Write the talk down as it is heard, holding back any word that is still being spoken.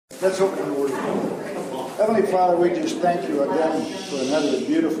Let's open the Word of God. Heavenly Father, we just thank you again for another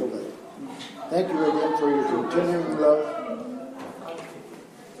beautiful day. Thank you again for your continuing love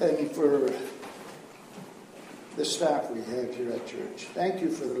and for the staff we have here at church. Thank you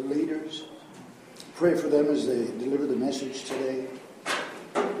for the leaders. Pray for them as they deliver the message today.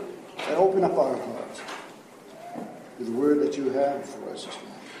 And open up our hearts to the word that you have for us this morning.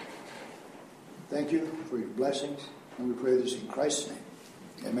 Thank you for your blessings, and we pray this in Christ's name.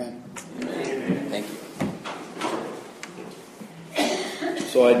 Amen. Amen. Thank you.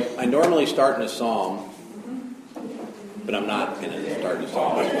 So I normally start in a psalm, but I'm not going to start in a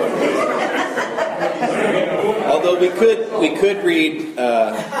psalm. Although we could read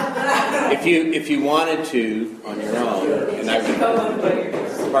if you wanted to on your own. And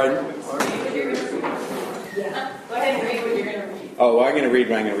pardon? Go ahead and read what you're going to read. Oh, well, I'm going to read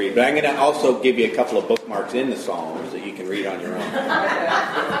what I'm going to read. But I'm going to also give you a couple of bookmarks in the Psalms that you can read on your own.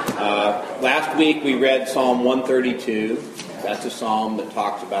 Last week we read Psalm 132. That's a psalm that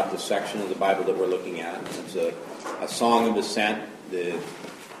talks about the section of the Bible that we're looking at. It's a song of ascent. The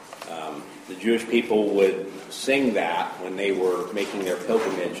Jewish people would sing that when they were making their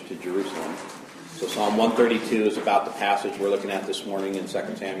pilgrimage to Jerusalem. So Psalm 132 is about the passage we're looking at this morning in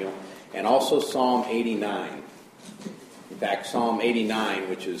 2 Samuel. And also Psalm 89. In fact, Psalm 89,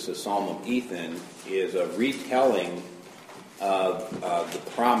 which is a Psalm of Ethan, is a retelling of the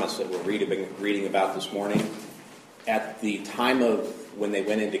promise that we're reading about this morning at the time of when they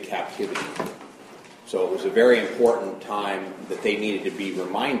went into captivity. So it was a very important time that they needed to be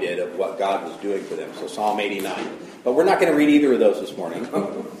reminded of what God was doing for them. So Psalm 89. But we're not going to read either of those this morning.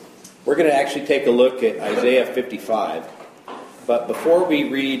 We're going to actually take a look at Isaiah 55. But before we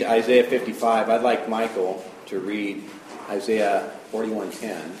read Isaiah 55, I'd like Michael to read Isaiah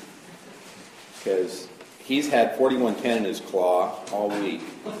 41:10, because he's had 41:10 in his claw all week.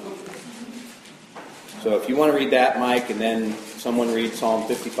 So if you want to read that, Mike, and then someone read Psalm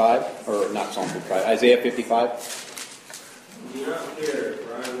 55, or not Psalm 55, Isaiah 55. Do not fear,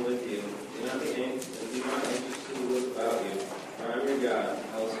 for I am with you. Do not be anxious, and be not anxious to look about you. For I am your God.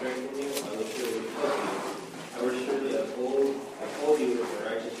 I will strengthen you. I will surely help you. I will surely uphold you with a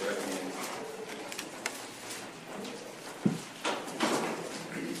righteous right hand.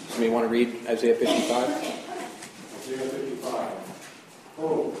 Somebody want to read Isaiah 55? Isaiah 55.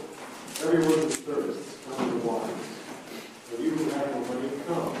 Oh, everyone who thirsts, come to wine. For you who have no money,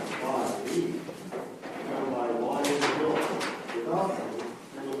 come, buy, eat. Come buy wine and milk, without money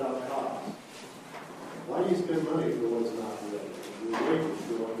and without cost. Why do you spend money for what is not good? You wait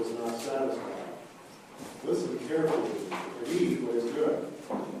for what does not satisfy. Listen carefully and eat what is good,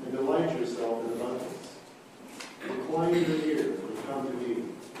 and delight yourself in abundance. Incline your ears and come to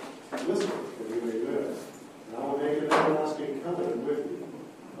me. Listen, that you may live, and I will make an everlasting covenant with you,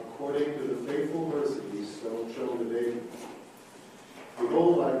 according to the faithful mercies shown to David.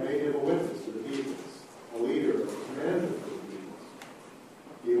 Behold, I made him a witness to the peoples, a leader, a commander for the peoples.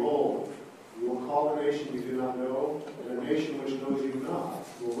 Behold, you will call a nation you do not know, and a nation which knows you not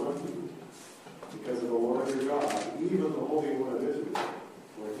will run to you, because of the Lord your God, even the Holy One of Israel,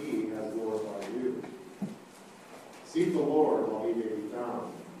 for he has glorified you. Seek the Lord while he may be found.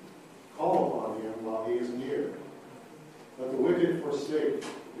 Call upon him while he is near. Let the wicked forsake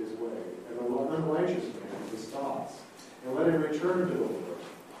his way, and the unrighteous man his thoughts, and let him return to the Lord,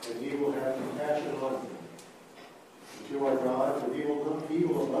 and he will have compassion on him. And to our God, for he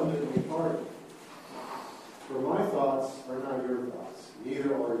will abundantly pardon. For my thoughts are not your thoughts,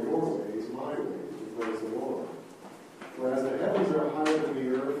 neither are your ways my ways, declares the Lord. For as the heavens are higher than the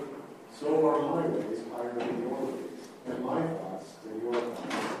earth, so are my ways higher than your ways, and my thoughts than your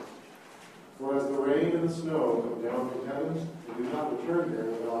thoughts. For as the rain and the snow come down from heaven, and do not return there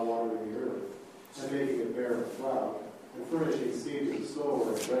without watering the earth, and making it bear a sprout, and furnishing seed to the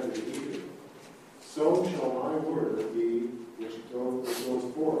sower and bread to the eater, so shall my word be which goes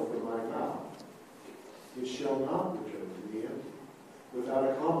forth from my mouth. It shall not return to me empty, without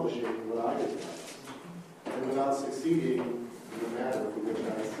accomplishing what I desire, and without succeeding in the matter for which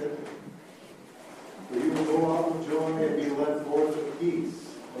I sent it. For you will go out with joy and be led forth with peace.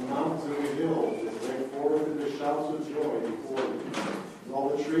 The mountains and the hills will break forth into shouts of joy before you. And all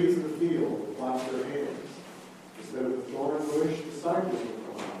the trees of the field will clap their hands. Instead of the thorn bush, the cypress will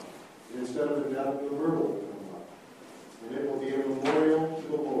come up. And instead of the dove, the myrtle will come up. And it will be a memorial to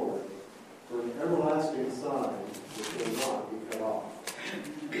the Lord, for an everlasting sign which will not be cut off.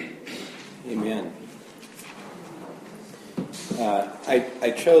 Amen.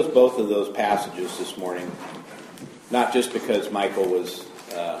 I chose both of those passages this morning, not just because Michael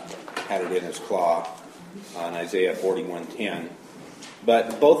had it in his claw on Isaiah 41:10,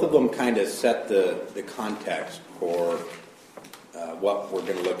 But both of them kind of set the context for what we're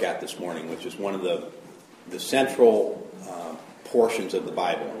going to look at this morning, which is one of the central portions of the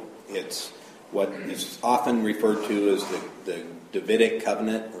Bible. It's what is often referred to as the Davidic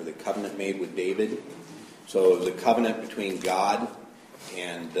covenant, or the covenant made with David. So it was a covenant between God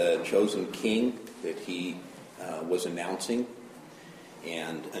and the chosen king that he was announcing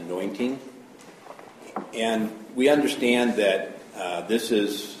and anointing. And we understand that this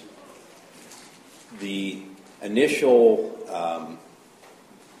is the initial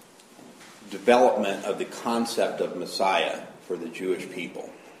development of the concept of Messiah for the Jewish people.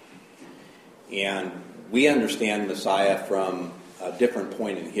 And we understand Messiah from a different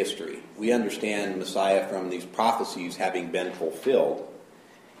point in history. We understand Messiah from these prophecies having been fulfilled.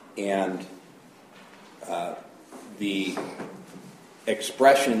 And the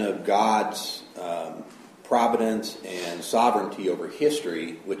expression of God's providence and sovereignty over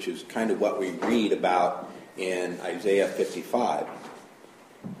history, which is kind of what we read about in Isaiah 55.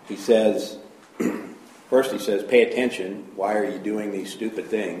 He says, first he says, pay attention. Why are you doing these stupid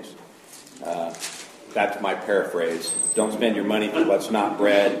things? That's my paraphrase. Don't spend your money for what's not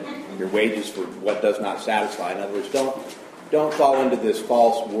bread, your wages for what does not satisfy. In other words, don't fall into this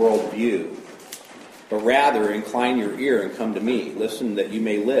false worldview, but rather incline your ear and come to me. Listen that you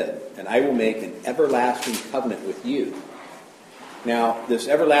may live, and I will make an everlasting covenant with you. Now, this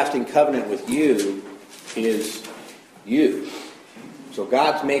everlasting covenant with you is you. So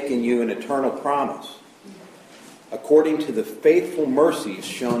God's making you an eternal promise, according to the faithful mercies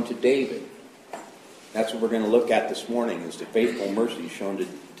shown to David. That's what we're going to look at this morning, is the faithful mercies shown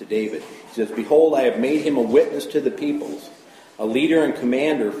to David. He says, behold, I have made him a witness to the peoples, a leader and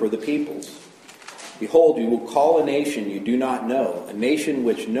commander for the peoples. Behold, you will call a nation you do not know, a nation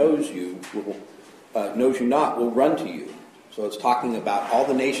which knows you not will run to you. So it's talking about all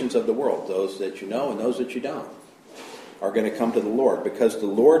the nations of the world, those that you know and those that you don't, are going to come to the Lord. Because the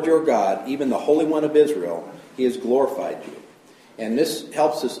Lord your God, even the Holy One of Israel, he has glorified you. And this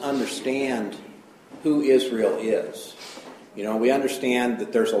helps us understand who Israel is. You know, we understand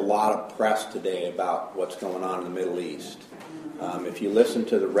that there's a lot of press today about what's going on in the Middle East. If you listen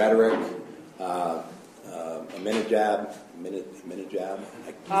to the rhetoric, Aminadab,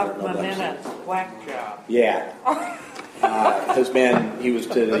 I don't know that. Whack job. Yeah. He was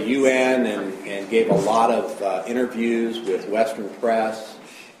to the UN and gave a lot of interviews with Western press.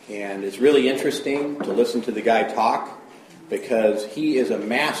 And it's really interesting to listen to the guy talk, because he is a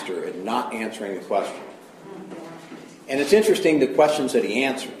master at not answering the question. And it's interesting the questions that he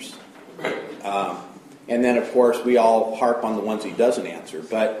answers. And then, of course, we all harp on the ones he doesn't answer.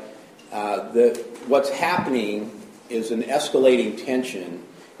 But what's happening is an escalating tension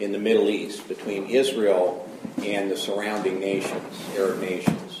in the Middle East between Israel and the surrounding nations, Arab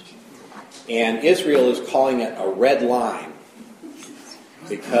nations. And Israel is calling it a red line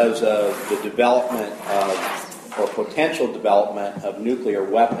because of the development of, or potential development of, nuclear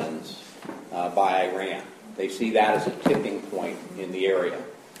weapons by Iran. They see that as a tipping point in the area.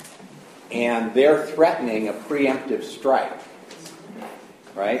 And they're threatening a preemptive strike.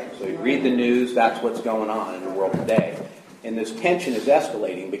 Right? So you read the news, that's what's going on in the world today. And this tension is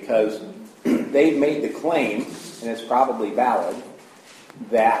escalating because they've made the claim, and it's probably valid,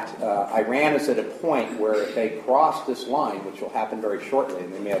 that Iran is at a point where if they cross this line, which will happen very shortly,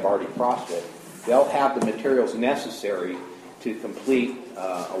 and they may have already crossed it, they'll have the materials necessary to complete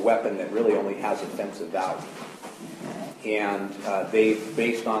a weapon that really only has offensive value. And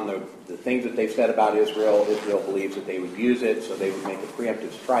based on the things that they've said about Israel believes that they would use it, so they would make a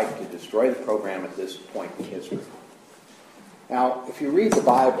preemptive strike to destroy the program at this point in history. Now, if you read the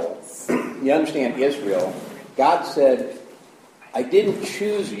Bible, you understand Israel. God said, I didn't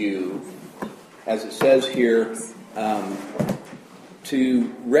choose you, as it says here,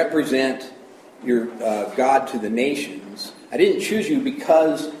 to represent your God to the nations. I didn't choose you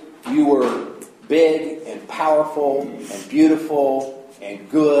because you were big and powerful and beautiful and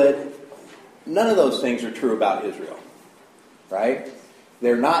good. None of those things are true about Israel, right?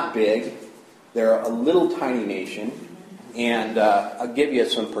 They're not big. They're a little tiny nation. And I'll give you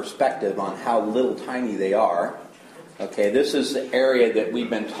some perspective on how little tiny they are. Okay, this is the area that we've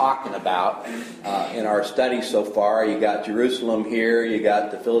been talking about in our study so far. You got Jerusalem here. You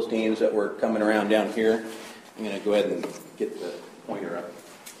got the Philistines that were coming around down here. I'm going to go ahead and get the pointer up.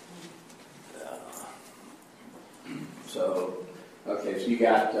 So you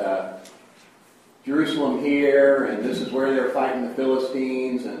got Jerusalem here, and this is where they're fighting the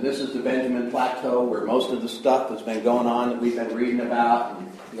Philistines, and this is the Benjamin Plateau where most of the stuff has been going on that we've been reading about.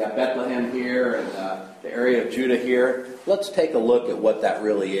 And you got Bethlehem here and the area of Judah here. Let's take a look at what that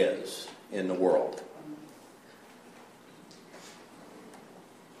really is in the world.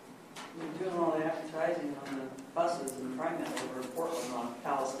 We're doing all the advertising on the buses and trying that over in Portland on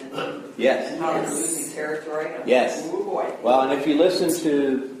Palestine. Yes. And how they're losing territory. Yes. Oh boy. Well, and if you listen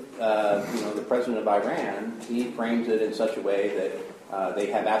to the president of Iran, he frames it in such a way that they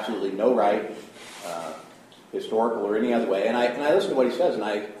have absolutely no right, historical or any other way. And I listen to what he says, and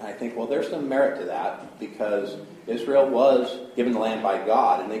I think, well, there's some merit to that, because Israel was given the land by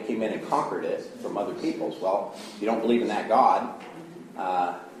God, and they came in and conquered it from other peoples. Well, if you don't believe in that God,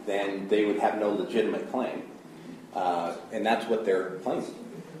 then they would have no legitimate claim. And that's what they're claiming.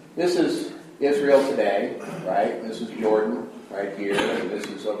 This is Israel today, right? This is Jordan right here, and this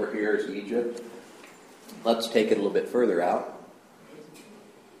is over here is Egypt. Let's take it a little bit further out.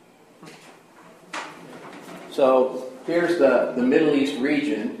 So here's the Middle East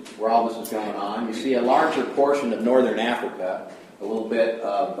region where all this is going on. You see a larger portion of northern Africa, a little bit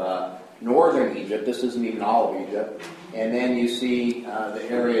of northern Egypt. This isn't even all of Egypt. And then you see the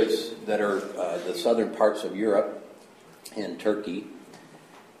areas that are the southern parts of Europe and Turkey.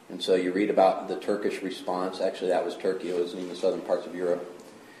 And so you read about the Turkish response. Actually, that was Turkey. It wasn't even the southern parts of Europe.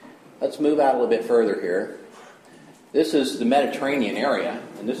 Let's move out a little bit further here. This is the Mediterranean area,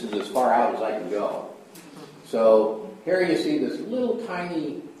 and this is as far out as I can go. So here you see this little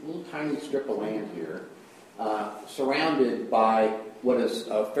tiny strip of land here, surrounded by what is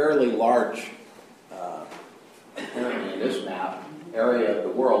a fairly large, apparently in this map, area of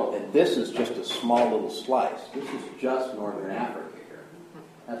the world. And this is just a small little slice. This is just northern Africa here.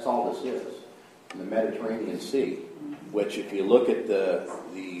 That's all this is, in the Mediterranean Sea, which if you look at the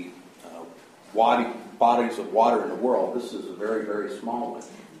bodies of water in the world, this is a very, very small one.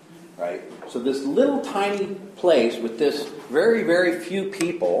 Right? So this little tiny place with this very, very few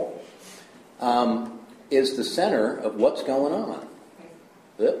people is the center of what's going on.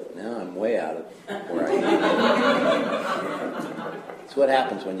 Oop, now I'm way out of where I am. That's what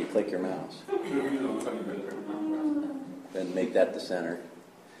happens when you click your mouse. Then make that the center.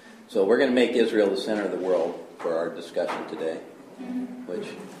 So we're going to make Israel the center of the world for our discussion today, which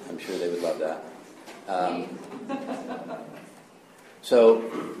I'm sure they would love that. So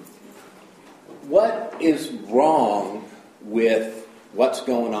what is wrong with what's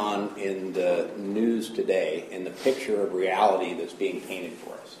going on in the news today and the picture of reality that's being painted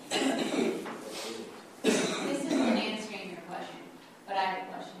for us? This isn't answering your question, but I have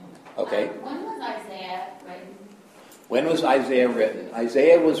a question. Okay. When was Isaiah written? When was Isaiah written?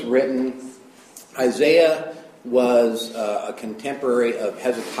 Isaiah was a contemporary of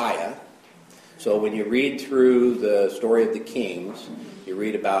Hezekiah. So when you read through the story of the kings, you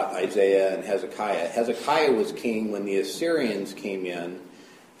read about Isaiah and Hezekiah. Hezekiah was king when the Assyrians came in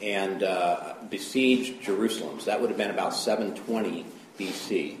and besieged Jerusalem. So that would have been about 720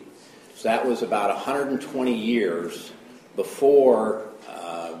 BC. So that was about 120 years before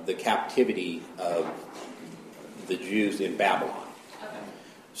the captivity of the Jews in Babylon. Okay.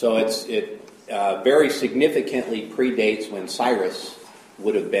 So it very significantly predates when Cyrus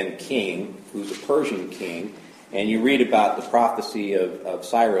would have been king, who's a Persian king. And you read about the prophecy of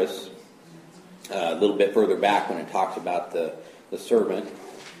Cyrus a little bit further back when it talks about the servant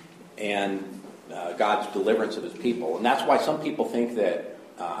and God's deliverance of his people. And that's why some people think that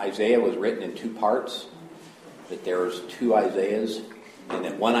Isaiah was written in two parts, that there's two Isaiahs, and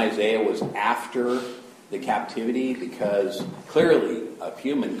that one Isaiah was after the captivity, because clearly a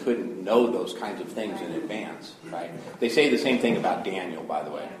human couldn't know those kinds of things in advance, right? They say the same thing about Daniel, by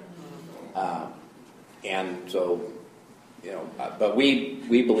the way. And so, but we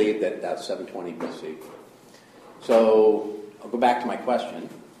believe that that's 720 BC. So I'll go back to my question.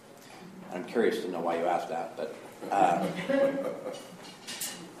 I'm curious to know why you asked that, but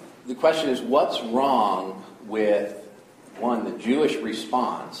the question is, what's wrong with, one, the Jewish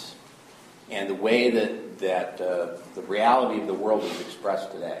response and the way that the reality of the world is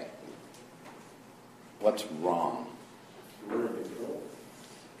expressed today? What's wrong? We're in control.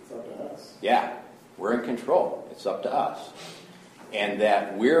 It's up to us. Yeah, we're in control. It's up to us. And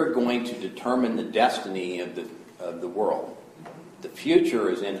that we're going to determine the destiny of the world. The future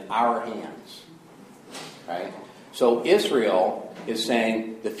is in our hands. Right? So Israel is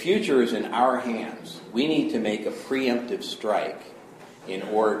saying the future is in our hands. We need to make a preemptive strike in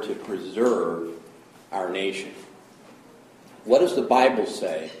order to preserve our nation. What does the Bible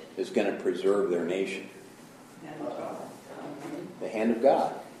say is going to preserve their nation? The hand of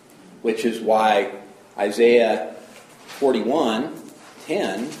God. which is why Isaiah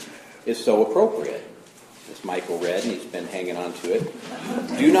 41:10 is so appropriate. As Michael read, and he's been hanging on to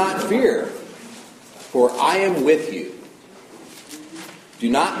it. Do not fear, for I am with you. Do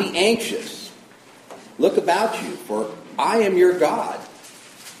not be anxious. Look about you, for I am your God.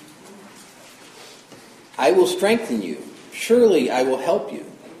 I will strengthen you. Surely I will help you.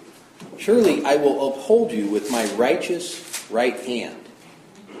 Surely I will uphold you with my righteous right hand.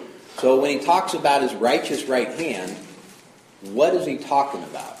 So when he talks about his righteous right hand, what is he talking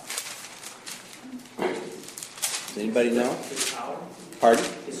about? Does anybody know? His power. Pardon?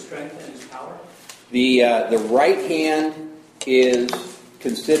 His strength and his power. The right hand is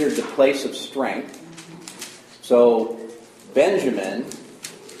considered the place of strength. So Benjamin,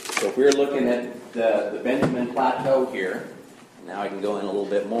 so if we're looking at the Benjamin Plateau here, now I can go in a little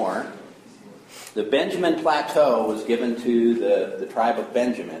bit more. The Benjamin Plateau was given to the tribe of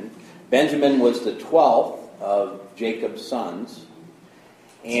Benjamin. Benjamin was the 12th of Jacob's sons,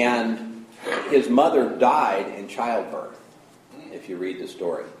 and his mother died in childbirth, if you read the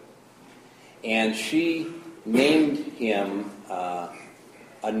story. And she named him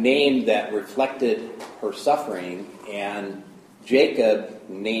a name that reflected her suffering, and Jacob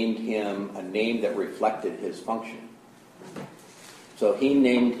named him a name that reflected his function. So he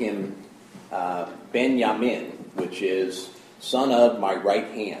named him Benjamin, which is son of my right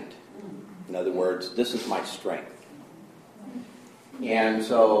hand. In other words, this is my strength. And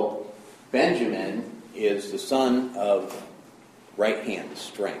so Benjamin is the son of right hand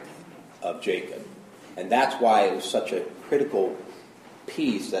strength of Jacob. And that's why it was such a critical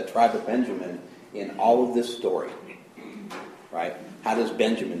piece, that tribe of Benjamin, in all of this story. Right? How does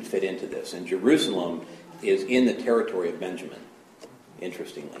Benjamin fit into this? And Jerusalem is in the territory of Benjamin,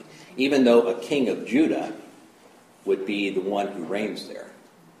 interestingly. Even though a king of Judah would be the one who reigns there.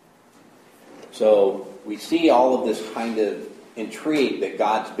 So we see all of this kind of intrigue that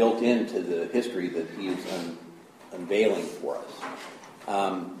God's built into the history that he is unveiling for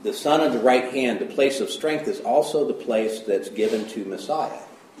us. The son of the right hand, the place of strength, is also the place that's given to Messiah.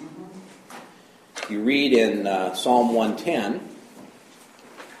 You read in Psalm 110,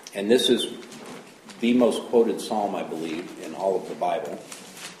 and this is the most quoted psalm, I believe, in all of the Bible.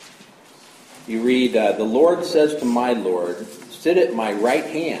 You read, the Lord says to my Lord, sit at my right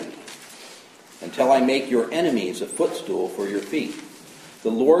hand until I make your enemies a footstool for your feet.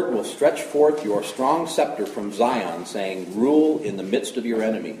 The Lord will stretch forth your strong scepter from Zion, saying, rule in the midst of your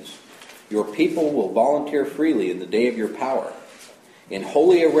enemies. Your people will volunteer freely in the day of your power. In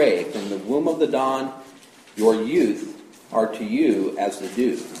holy array from the womb of the dawn, your youth are to you as the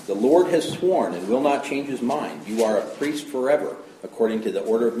dew. The Lord has sworn and will not change his mind. You are a priest forever, according to the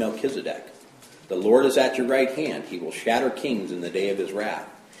order of Melchizedek. The Lord is at your right hand. He will shatter kings in the day of his wrath.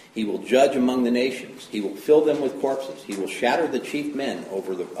 He will judge among the nations. He will fill them with corpses. He will shatter the chief men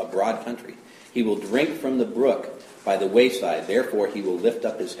over a broad country. He will drink from the brook by the wayside. Therefore he will lift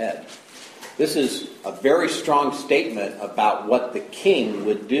up his head. This is a very strong statement about what the king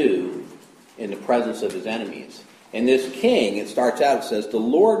would do in the presence of his enemies. And this king, it starts out, it says, the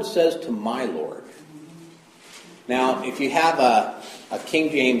Lord says to my Lord. Now, if you have a King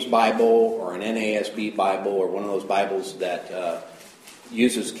James Bible or an NASB Bible or one of those Bibles that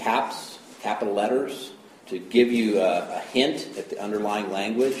uses capital letters, to give you a hint at the underlying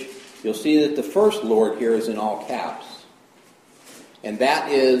language, you'll see that the first Lord here is in all caps. And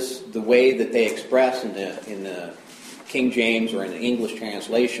that is the way that they express in the King James or in the English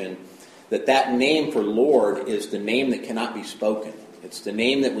translation, that name for Lord is the name that cannot be spoken. It's the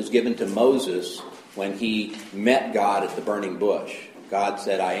name that was given to Moses when he met God at the burning bush. God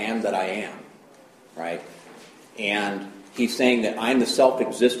said, I am that I am. Right? And he's saying that I'm the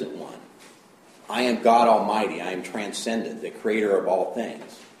self-existent one. I am God Almighty. I am transcendent, the creator of all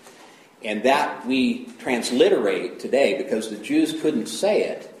things. And that we transliterate today because the Jews couldn't say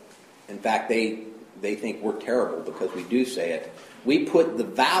it. In fact, they think we're terrible because we do say it. We put the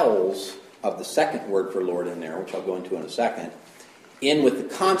vowels of the second word for Lord in there, which I'll go into in a second, in with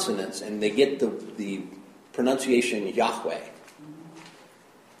the consonants, and they get the pronunciation Yahweh.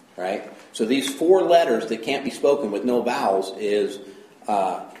 Right? So these four letters that can't be spoken with no vowels is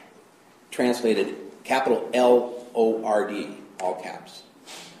translated capital L-O-R-D, all caps.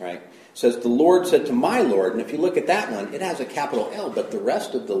 Right? It says, the Lord said to my Lord, and if you look at that one, it has a capital L, but the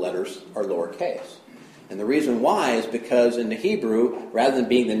rest of the letters are lowercase. And the reason why is because in the Hebrew, rather than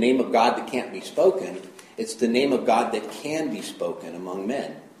being the name of God that can't be spoken, it's the name of God that can be spoken among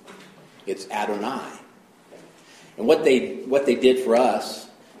men. It's Adonai. And what they did for us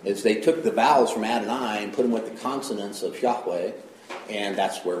is they took the vowels from Adonai and put them with the consonants of Yahweh, And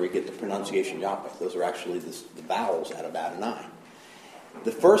that's where we get the pronunciation Yahweh. Those are actually the vowels out of Adonai.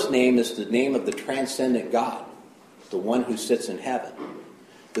 The first name is the name of the transcendent God, the one who sits in heaven.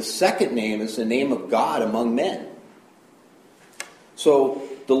 The second name is the name of God among men. So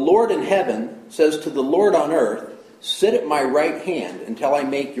the Lord in heaven says to the Lord on earth, sit at my right hand until I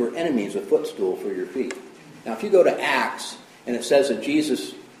make your enemies a footstool for your feet. Now if you go to Acts and it says that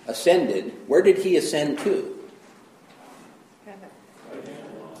Jesus ascended, where did he ascend to?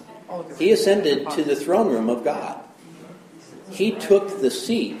 He ascended to the throne room of God. He took the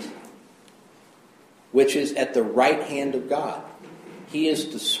seat which is at the right hand of God. He is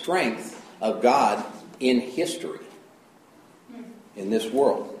the strength of God in history, in this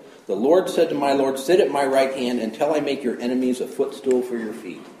world. The Lord said to my Lord, sit at my right hand until I make your enemies a footstool for your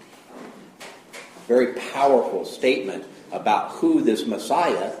feet. Very powerful statement about who this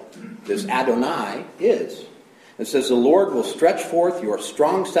Messiah, this Adonai, is. It says, the Lord will stretch forth your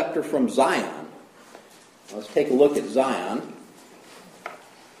strong scepter from Zion. Let's take a look at Zion.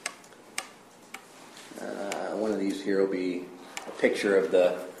 One of these here will be a picture of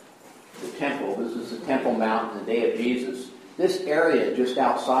the temple. This is the Temple Mount in the day of Jesus. This area just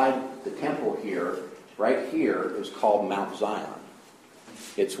outside the temple here, right here, is called Mount Zion.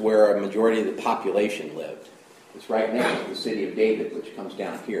 It's where a majority of the population lived. It's right next to the city of David, which comes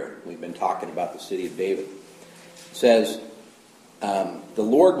down here. We've been talking about the city of David. It says, the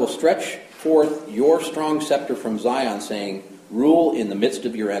Lord will stretch forth your strong scepter from Zion, saying, rule in the midst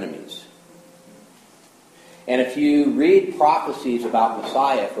of your enemies. And if you read prophecies about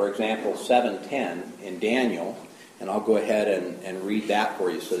Messiah, for example, 7:10 in Daniel, and I'll go ahead and read that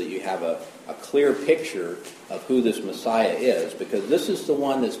for you so that you have a clear picture of who this Messiah is, because this is the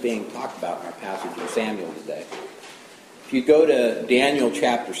one that's being talked about in our passage in Samuel today. If you go to Daniel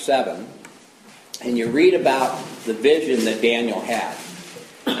chapter 7, and you read about the vision that Daniel had,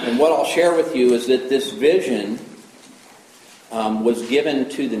 and what I'll share with you is that this vision was given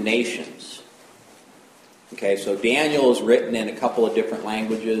to the nations. Okay, so Daniel is written in a couple of different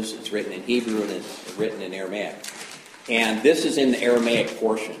languages. It's written in Hebrew and it's written in Aramaic. And this is in the Aramaic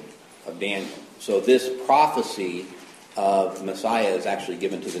portion of Daniel. So this prophecy of Messiah is actually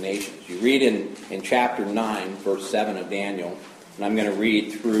given to the nations. You read in chapter 9, verse 7 of Daniel, and I'm going to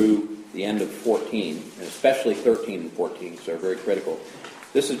read through the end of 14, and especially 13 and 14, because they're very critical.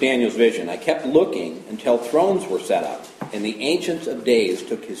 This is Daniel's vision. I kept looking until thrones were set up, and the Ancient of Days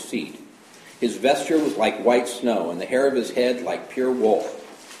took his seat. His vesture was like white snow, and the hair of his head like pure wool.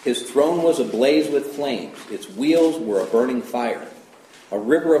 His throne was ablaze with flames. Its wheels were a burning fire. A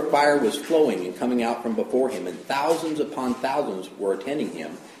river of fire was flowing and coming out from before him, and thousands upon thousands were attending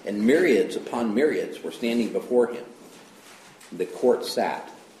him, and myriads upon myriads were standing before him. The court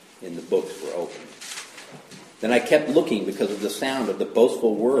sat, and the books were opened. Then I kept looking because of the sound of the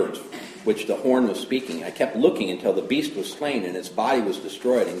boastful words which the horn was speaking. I kept looking until the beast was slain, and its body was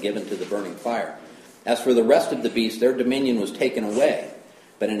destroyed and given to the burning fire. As for the rest of the beasts, their dominion was taken away,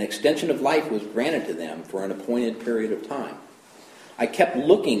 but an extension of life was granted to them for an appointed period of time. I kept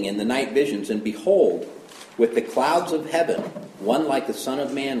looking in the night visions, and behold, with the clouds of heaven, one like the Son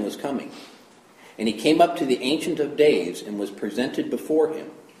of Man was coming. And he came up to the Ancient of Days and was presented before him.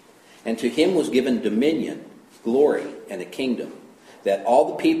 And to him was given dominion, glory, and a kingdom, that all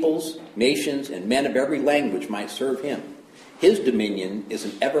the peoples, nations, and men of every language might serve him. His dominion is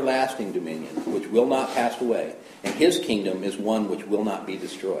an everlasting dominion, which will not pass away, and his kingdom is one which will not be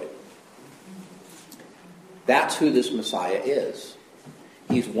destroyed. That's who this Messiah is.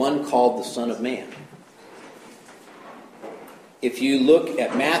 He's one called the Son of Man. If you look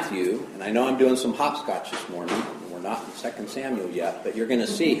at Matthew, and I know I'm doing some hopscotch this morning, and we're not in 2 Samuel yet, but you're going to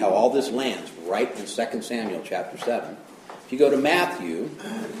see how all this lands right in 2 Samuel chapter 7. If you go to Matthew,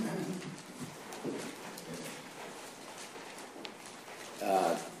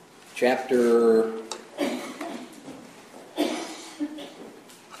 chapter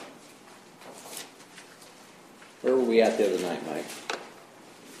 'Where were we at the other night, Mike?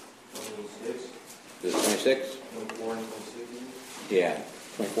 26. Is it 26? 24 and 26. Yeah,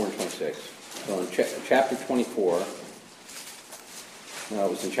 24 and 26. So in chapter 24, no, it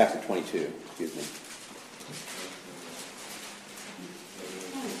was in chapter 22, excuse me.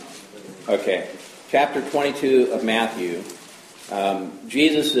 Okay, chapter 22 of Matthew.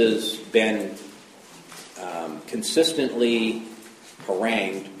 Jesus has been consistently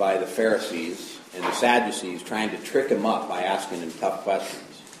harangued by the Pharisees and the Sadducees, trying to trick him up by asking him tough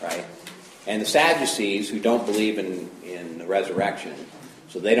questions, right? And the Sadducees, who don't believe in the resurrection,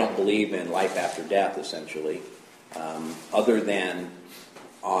 so they don't believe in life after death, essentially, other than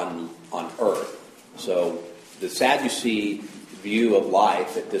on earth. So the Sadducee view of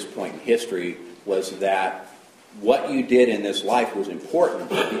life at this point in history was that what you did in this life was important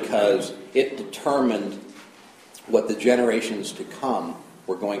because it determined what the generations to come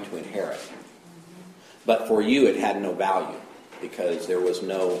were going to inherit. But for you, it had no value because there was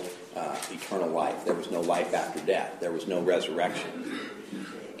no eternal life. There was no life after death. There was no resurrection.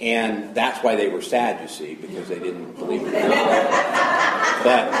 And that's why they were sad, you see, because they didn't believe in God.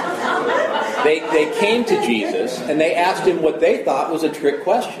 But they came to Jesus and they asked him what they thought was a trick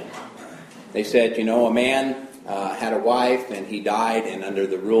question. They said, a man had a wife and he died, and under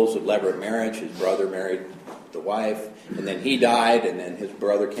the rules of levirate marriage, his brother married the wife, and then he died, and then his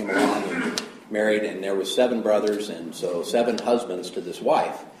brother came along and married, and there were 7 brothers, and so 7 husbands to this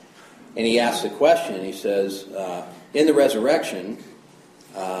wife. And he asked the question, he says, in the resurrection,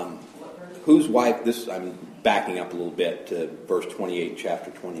 whose wife, I'm backing up a little bit to verse 28,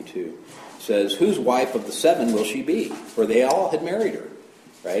 chapter 22, says, whose wife of the 7 will she be? For they all had married her,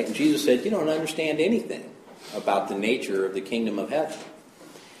 right? And Jesus said, you don't understand anything about the nature of the kingdom of heaven,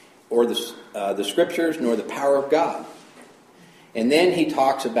 or the scriptures, nor the power of God. And then he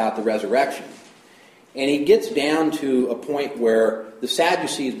talks about the resurrection. And he gets down to a point where the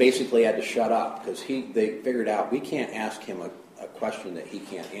Sadducees basically had to shut up because they figured out we can't ask him a question that he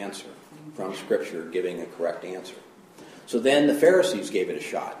can't answer from Scripture, giving a correct answer. So then the Pharisees gave it a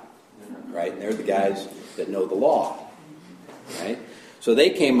shot, right? And they're the guys that know the law, right? So they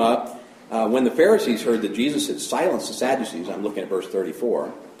came up. When the Pharisees heard that Jesus had silenced the Sadducees, I'm looking at verse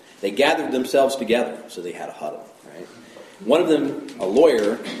 34, they gathered themselves together. So they had a huddle, right? One of them, a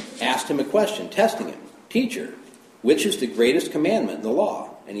lawyer, asked him a question, testing him. Teacher, which is the greatest commandment in the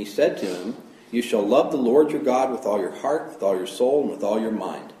law? And he said to him, you shall love the Lord your God with all your heart, with all your soul, and with all your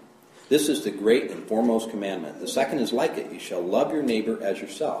mind. This is the great and foremost commandment. The second is like it. You shall love your neighbor as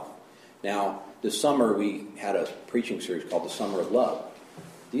yourself. Now, this summer we had a preaching series called The Summer of Love.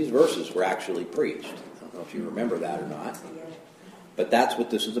 These verses were actually preached. I don't know if you remember that or not. But that's what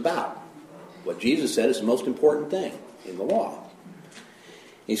this is about. What Jesus said is the most important thing in the law.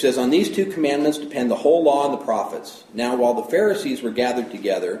 He says, on these 2 commandments depend the whole law and the prophets. Now, while the Pharisees were gathered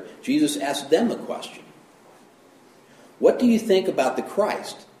together, Jesus asked them a question. What do you think about the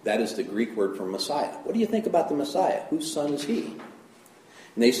Christ? That is the Greek word for Messiah. What do you think about the Messiah? Whose son is he?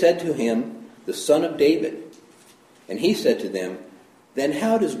 And they said to him, the son of David. And he said to them, then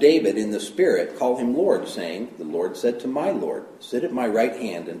how does David in the Spirit call him Lord, saying, the Lord said to my Lord, sit at my right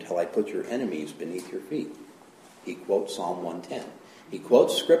hand until I put your enemies beneath your feet? He quotes Psalm 110. He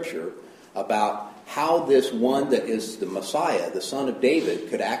quotes Scripture about how this one that is the Messiah, the son of David,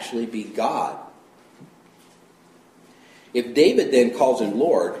 could actually be God. If David then calls him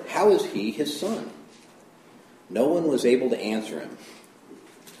Lord, how is he his son? No one was able to answer him,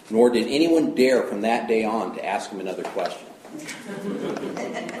 nor did anyone dare from that day on to ask him another question.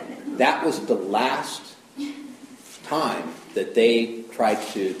 That was the last time that they tried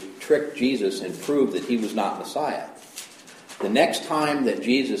to trick Jesus and prove that he was not Messiah. The next time that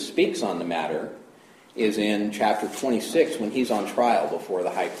Jesus speaks on the matter is in chapter 26 when he's on trial before the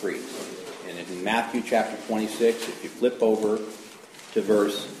high priest. And in Matthew chapter 26, if you flip over to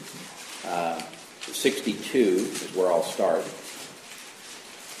verse 62 is where I'll start.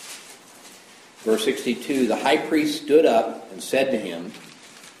 Verse 62, the high priest stood up and said to him,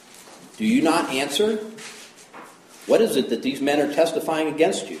 do you not answer? What is it that these men are testifying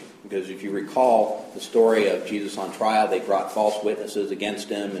against you? Because if you recall the story of Jesus on trial, they brought false witnesses against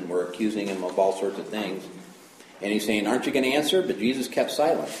him and were accusing him of all sorts of things. And he's saying, aren't you going to answer? But Jesus kept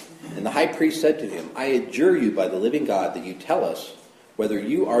silent. And the high priest said to him, I adjure you by the living God that you tell us whether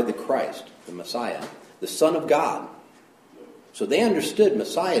you are the Christ, the Messiah, the Son of God. So they understood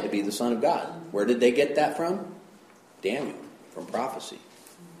Messiah to be the Son of God. Where did they get that from? Daniel, from prophecy.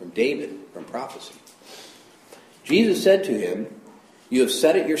 From David, from prophecy. Jesus said to him, you have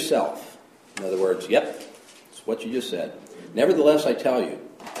said it yourself. In other words, yep, it's what you just said. Nevertheless, I tell you,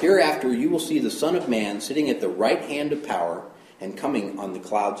 hereafter you will see the Son of Man sitting at the right hand of power and coming on the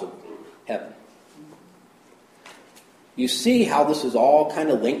clouds of heaven. You see how this is all kind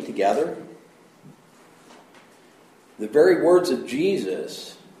of linked together? The very words of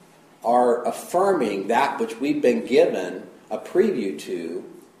Jesus are affirming that which we've been given a preview to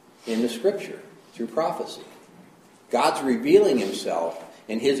in the Scripture through prophecy. God's revealing himself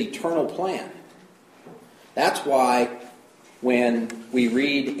in his eternal plan. That's why when we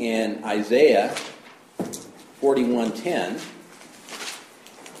read in Isaiah 41:10,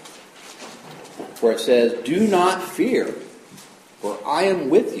 where it says, do not fear, for I am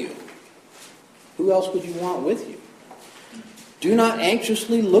with you. Who else would you want with you? Do not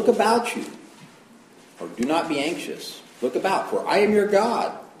anxiously look about you, or do not be anxious, Look about, for I am your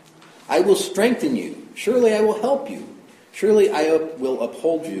God. I will strengthen you. Surely I will help you. Surely I will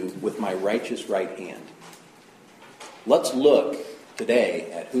uphold you with my righteous right hand. Let's look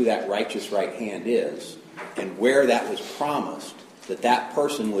today at who that righteous right hand is and where that was promised, that that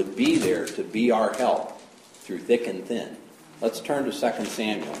person would be there to be our help through thick and thin. Let's turn to 2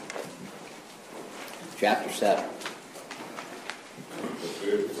 Samuel, chapter 7.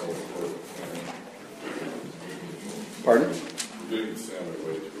 Pardon?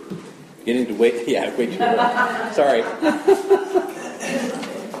 Getting to way too early. Sorry.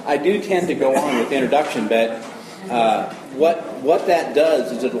 I do tend to go on with introduction, but what that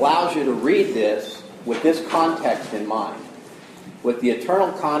does is it allows you to read this with this context in mind. With the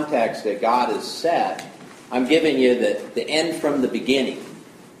eternal context that God has set, I'm giving you the end from the beginning.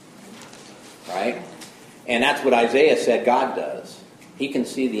 Right? And that's what Isaiah said God does. He can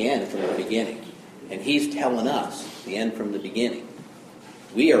see the end from the beginning. And he's telling us the end from the beginning.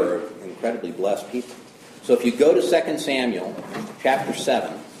 We are incredibly blessed people. So if you go to 2 Samuel chapter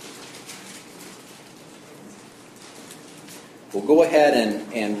 7, we'll go ahead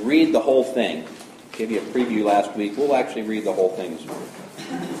and read the whole thing. Give you a preview last week. We'll actually read the whole thing this morning.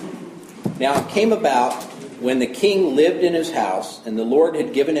 Now it came about when the king lived in his house, and the Lord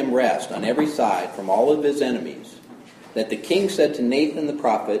had given him rest on every side from all of his enemies, that the king said to Nathan the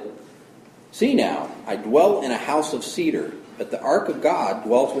prophet, "See now, I dwell in a house of cedar, but the ark of God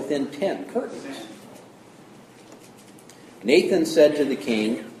dwells within tent curtains." Nathan said to the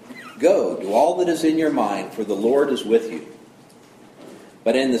king, "Go, do all that is in your mind, for the Lord is with you."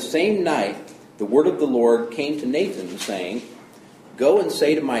 But in the same night, the word of the Lord came to Nathan, saying, "Go and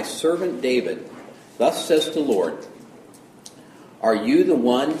say to my servant David, thus says the Lord, are you the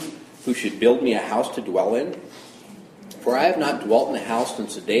one who should build me a house to dwell in? For I have not dwelt in a house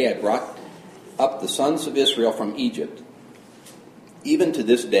since the day I brought up the sons of Israel from Egypt, even to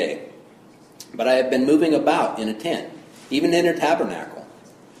this day. But I have been moving about in a tent, even in a tabernacle.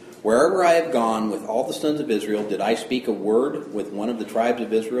 Wherever I have gone with all the sons of Israel, did I speak a word with one of the tribes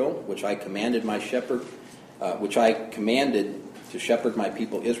of Israel, which I commanded to shepherd my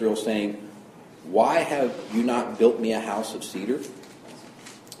people Israel, saying, why have you not built me a house of cedar?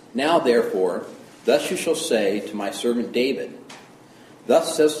 Now therefore, thus you shall say to my servant David,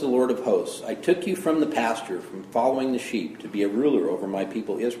 thus says the Lord of hosts, I took you from the pasture, from following the sheep, to be a ruler over my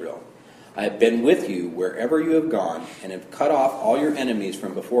people Israel. I have been with you wherever you have gone, and have cut off all your enemies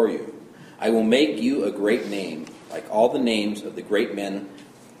from before you. I will make you a great name, like all the names of the great men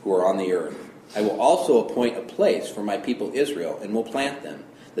who are on the earth. I will also appoint a place for my people Israel, and will plant them,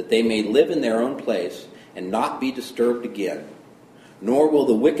 that they may live in their own place, and not be disturbed again. Nor will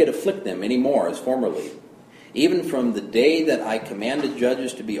the wicked afflict them any more as formerly, even from the day that I commanded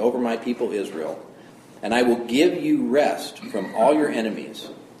judges to be over my people Israel. And I will give you rest from all your enemies.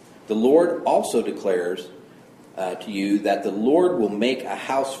 The Lord also declares to you that the Lord will make a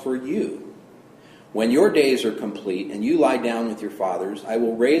house for you. When your days are complete and you lie down with your fathers, I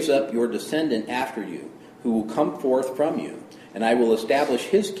will raise up your descendant after you, who will come forth from you, and I will establish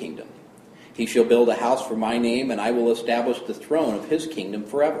his kingdom. He shall build a house for my name, and I will establish the throne of his kingdom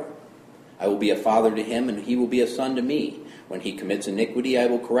forever. I will be a father to him, and he will be a son to me. When he commits iniquity, I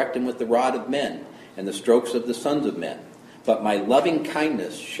will correct him with the rod of men, and the strokes of the sons of men. But my loving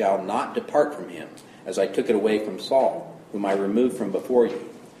kindness shall not depart from him, as I took it away from Saul, whom I removed from before you.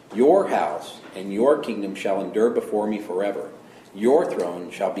 Your house and your kingdom shall endure before me forever. Your throne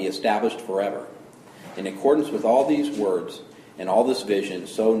shall be established forever. In accordance with all these words and all this vision,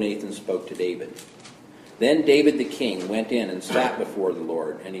 so Nathan spoke to David. Then David the king went in and sat before the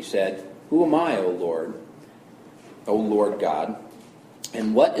Lord, and he said, Who am I, O Lord God?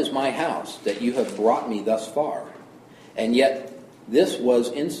 And what is my house, that you have brought me thus far? And yet this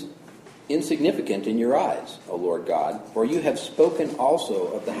was insignificant in your eyes, O Lord God, for you have spoken also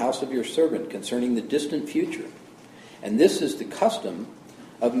of the house of your servant concerning the distant future. And this is the custom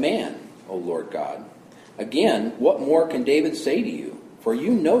of man, O Lord God. Again, what more can David say to you? For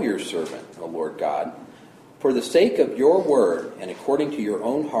you know your servant, O Lord God. For the sake of your word, and according to your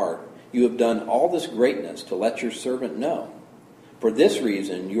own heart, you have done all this greatness to let your servant know. For this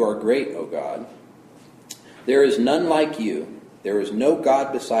reason you are great, O God. There is none like you. There is no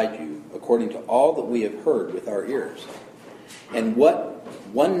God beside you, according to all that we have heard with our ears. And what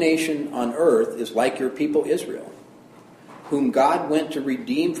one nation on earth is like your people Israel, whom God went to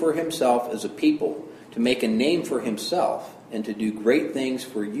redeem for himself as a people, to make a name for himself, and to do great things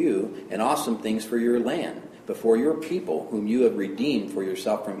for you and awesome things for your land, before your people, whom you have redeemed for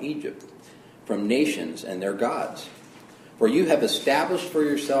yourself from Egypt, from nations and their gods. For you have established for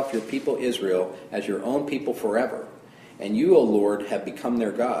yourself your people Israel as your own people forever. and you, O Lord, have become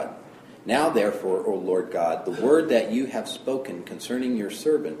their God. Now therefore, O Lord God, the word that you have spoken concerning your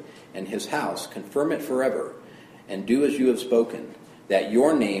servant and his house, confirm it forever, and do as you have spoken, that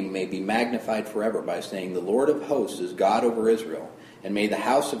your name may be magnified forever by saying, the Lord of hosts is God over Israel, and may the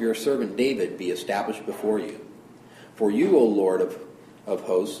house of your servant David be established before you. For you, O Lord of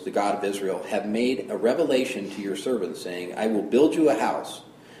hosts, the God of Israel, have made a revelation to your servant, saying, I will build you a house.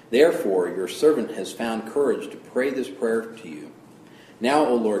 Therefore your servant has found courage to pray this prayer to you. Now,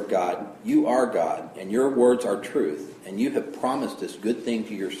 O Lord God, you are God, and your words are truth, and you have promised this good thing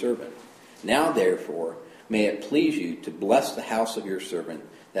to your servant. Now, therefore, may it please you to bless the house of your servant,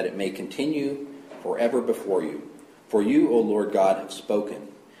 that it may continue forever before you. For you, O Lord God, have spoken,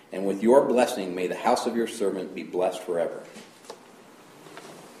 and with your blessing may the house of your servant be blessed forever.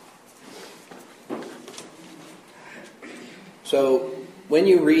 So, when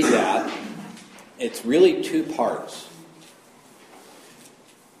you read that, it's really two parts.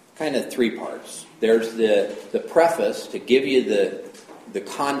 Kind of three parts. There's the preface to give you the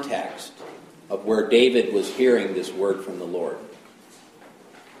context of where David was hearing this word from the Lord.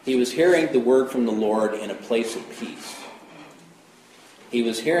 He was hearing the word from the Lord in a place of peace. He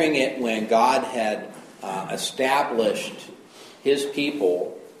was hearing it when God had established his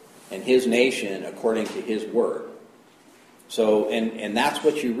people and his nation according to his word. So, and that's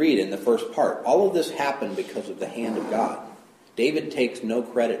what you read in the first part. All of this happened because of the hand of God. David takes no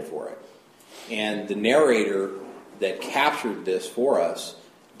credit for it. And the narrator that captured this for us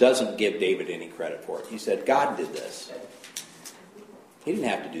doesn't give David any credit for it. He said, God did this. He didn't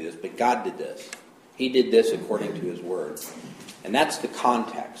have to do this, but God did this. He did this according to his word. And that's the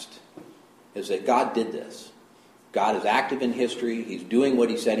context, is that God did this. God is active in history. He's doing what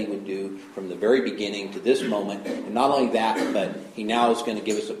he said he would do from the very beginning to this moment. And not only that, but he now is going to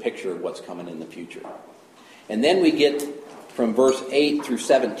give us a picture of what's coming in the future. And then we get from verse 8 through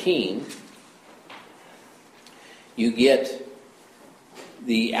 17, you get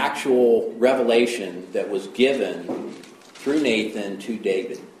the actual revelation that was given through Nathan to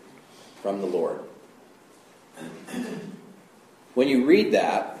David from the Lord. When you read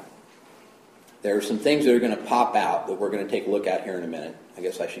that, there are some things that are going to pop out that we're going to take a look at here in a minute. I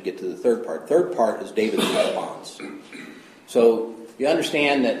guess I should get to the third part. Third part is David's response. So you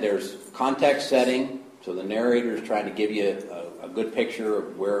understand that there's context setting. So the narrator is trying to give you a good picture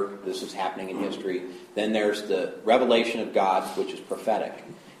of where this is happening in history. Then there's the revelation of God, which is prophetic.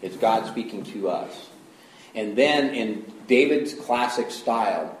 It's God speaking to us. And then in David's classic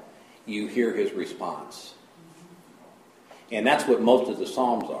style, you hear his response. And that's what most of the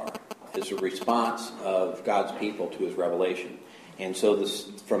Psalms are, is a response of God's people to his revelation. And so this,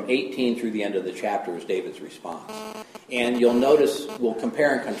 from 18 through the end of the chapter is David's response. And you'll notice, we'll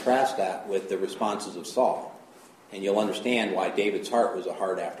compare and contrast that with the responses of Saul. And you'll understand why David's heart was a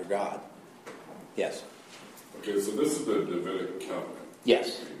heart after God. Yes? Okay, so this is the Davidic covenant.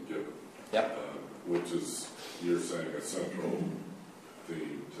 Yes. Given, Yep. which is, you're saying, a central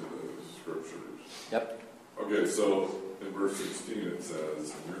theme to the scriptures. Yep. Okay, so in verse 16 it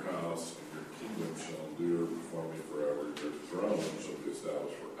says, "In your house and your kingdom shall endure before me forever. Your throne shall be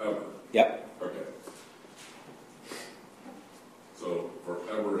established forever." Yep. Okay. So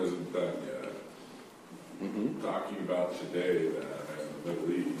forever isn't done yet. Mm-hmm. Talking about today then in the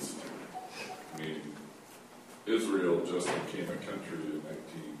Middle East, I mean, Israel just became a country in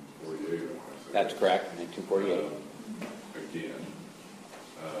 1948. I want to say. That's correct, 1948. Again.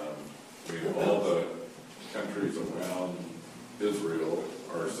 I mean, all the countries around Israel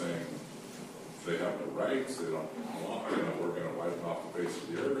are saying they have no rights, they don't belong, we're going to wipe them off the face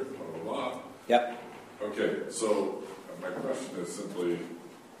of the earth, blah, blah, blah. Yep. Okay, so my question is simply,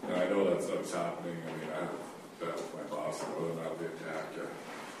 and I know that stuff's happening, I mean, I have that with my boss, and whether or not they attack,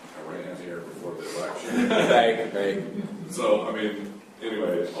 I ran here before the election. Right. So, I mean,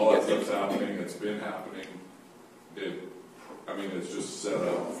 anyway, all that stuff's happening, it's been happening. It's just set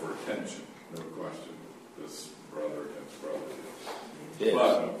up for attention, no question. This brother against brother. It is.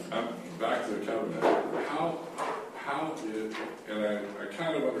 But I'm back to the covenant. How did, and I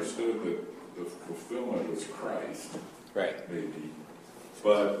kind of understood that the fulfillment was Christ, Right. maybe.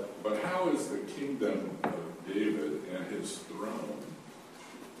 But how is the kingdom of David and his throne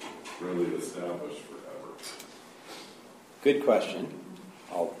really established forever? Good question.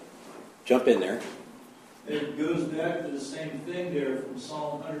 I'll jump in there. It goes back to the same thing there from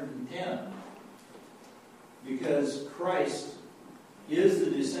Psalm 110. Because Christ is the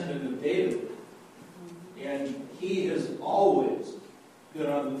descendant of David, and he has always been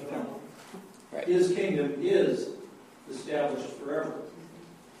on the throne. Right. His kingdom is established forever.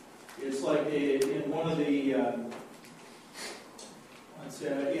 It's like in one of the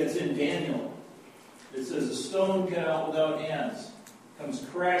It's in Daniel. It says, a stone cut out without hands comes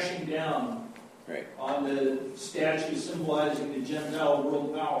crashing down Right. on the statue symbolizing the Gentile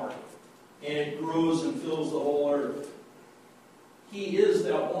world power. And it grows and fills the whole earth. He is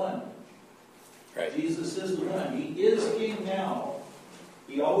that one. Right. Jesus is the one. He is king now.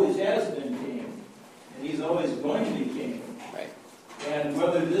 He always has been king. And he's always going to be king. Right. And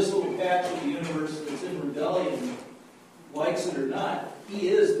whether this little patch of the universe that's in rebellion likes it or not, he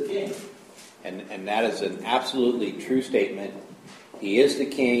is the king. And that is an absolutely true statement. He is the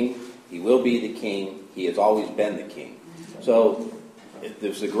king. He will be the king. He has always been the king. So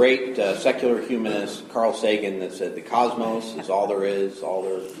there's a great secular humanist, Carl Sagan, that said the cosmos is all there is, all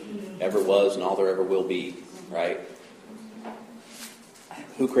there ever was, and all there ever will be, right?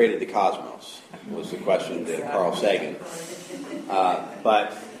 Who created the cosmos was the question to Carl Sagan.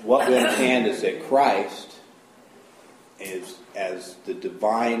 But what we understand is that Christ is, as the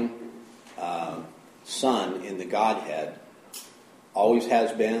divine Son in the Godhead, always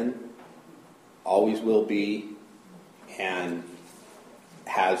has been, always will be, and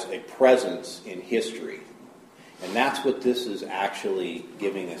has a presence in history. And that's what this is actually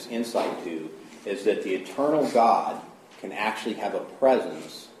giving us insight to, is that the eternal God can actually have a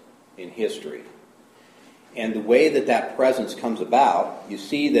presence in history. And the way that that presence comes about, you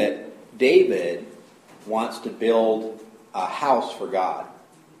see that David wants to build a house for God.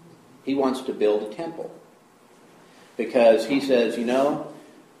 He wants to build a temple. Because he says,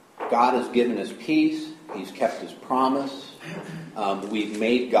 God has given us peace. He's kept his promise. We've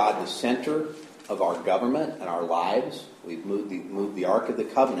made God the center of our government and our lives. We've moved the Ark of the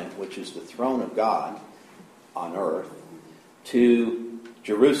Covenant, which is the throne of God on earth, to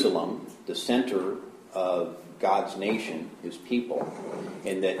Jerusalem, the center of God's nation, his people,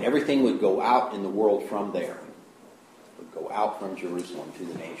 and that everything would go out in the world from there. Would go out from Jerusalem to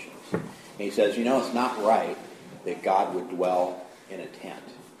the nations. And he says, it's not right that God would dwell in a tent.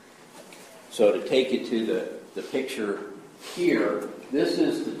 So to take you to the picture here, this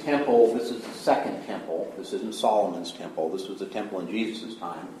is the temple. This is the second temple. This isn't Solomon's temple. This was the temple in Jesus'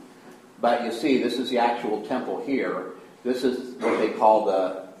 time. But you see, this is the actual temple here. This is what they call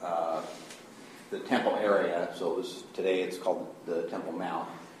the temple area. So today it's called the Temple Mount.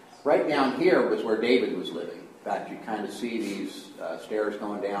 Right down here was where David was living. In fact, you kind of see these stairs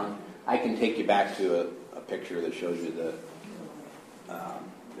going down. I can take you back to a picture that shows you the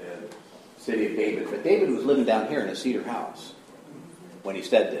city of David. But David was living down here in a cedar house when he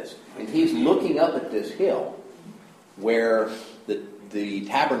said this. And he's looking up at this hill where the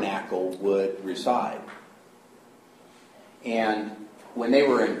tabernacle would reside. And when they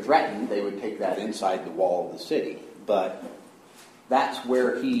were threatened, they would take that inside the wall of the city. But that's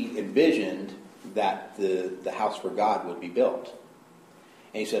where he envisioned that the house for God would be built.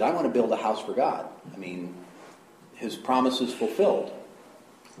 And he said, I want to build a house for God. I mean, his promise is fulfilled.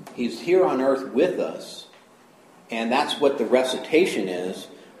 He's here on earth with us. And that's what the recitation is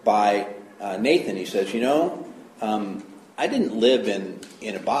by Nathan. He says, I didn't live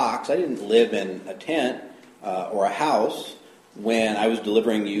in a box. I didn't live in a tent or a house when I was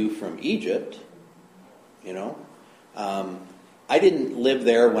delivering you from Egypt. I didn't live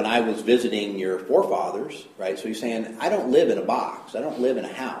there when I was visiting your forefathers, right? So he's saying, I don't live in a box. I don't live in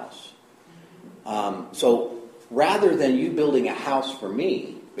a house. So rather than you building a house for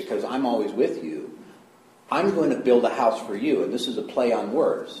me, because I'm always with you, I'm going to build a house for you. And this is a play on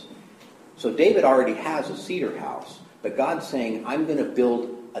words. So David already has a cedar house, but God's saying, I'm going to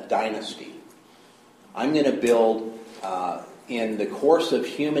build a dynasty. I'm going to build, in the course of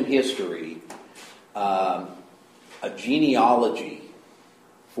human history, a genealogy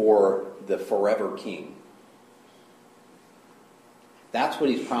for the forever king. That's what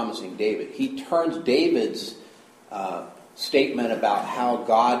he's promising David. He turns David's statement about how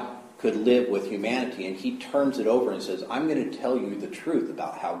God could live with humanity, and he turns it over and says, I'm going to tell you the truth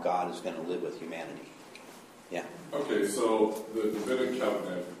about how God is going to live with humanity. Yeah. Okay, so the Davidic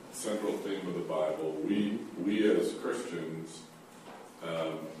covenant, central theme of the Bible, we as Christians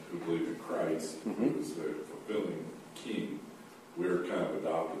who believe in Christ, who is the fulfilling king, we're kind of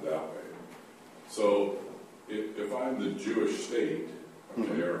adopted that way. So if I'm the Jewish state,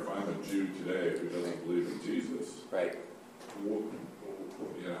 okay, or if I'm a Jew today who doesn't believe in Jesus, Right.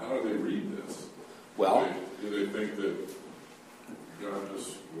 How do they read this? Well, do they think that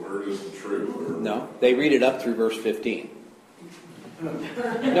God's word isn't true? Or? No, they read it up through verse 15.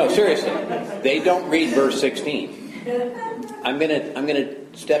 No, seriously, they don't read verse 16. I'm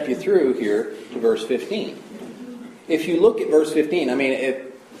gonna step you through here to verse 15. If you look at verse 15, I mean,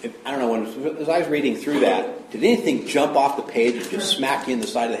 if I don't know, as I was reading through that, Did anything jump off the page and just smack you in the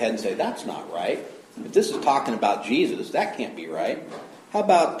side of the head and say, that's not right? If this is talking about Jesus, that can't be right. How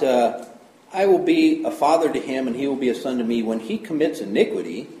about, I will be a father to him and he will be a son to me. When he commits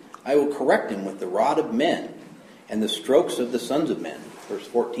iniquity, I will correct him with the rod of men and the strokes of the sons of men. Verse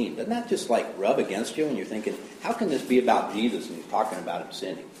 14. Doesn't that just like rub against you and you're thinking, how can this be about Jesus and he's talking about him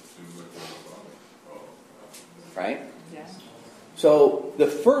sinning? Right? Yes. So the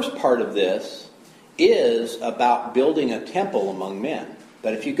first part of this is about building a temple among men.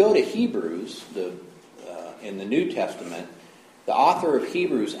 But if you go to Hebrews, in the New Testament, the author of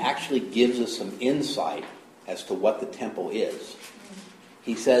Hebrews actually gives us some insight as to what the temple is.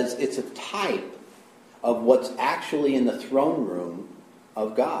 He says it's a type of what's actually in the throne room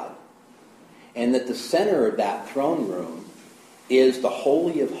of God. And that the center of that throne room is the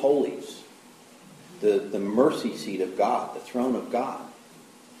Holy of Holies, the mercy seat of God, the throne of God.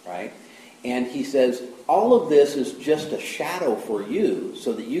 Right? And he says, all of this is just a shadow for you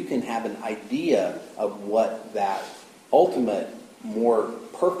so that you can have an idea of what that ultimate, more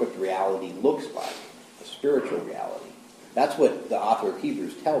perfect reality looks like, a spiritual reality. That's what the author of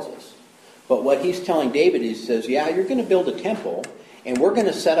Hebrews tells us. But what he's telling David, he says, yeah, you're going to build a temple, and we're going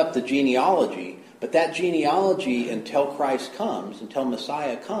to set up the genealogy, but that genealogy, until Christ comes, until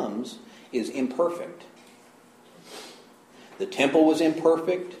Messiah comes, is imperfect. The temple was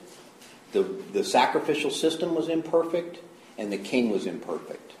imperfect. The sacrificial system was imperfect, and the king was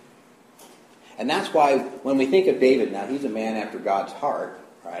imperfect. And that's why when we think of David, now he's a man after God's heart,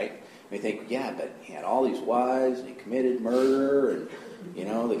 right? We think, yeah, but he had all these wives, and he committed murder, and,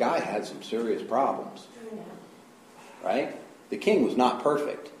 the guy had some serious problems. Right? The king was not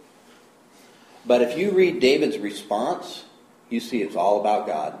perfect. But if you read David's response, you see it's all about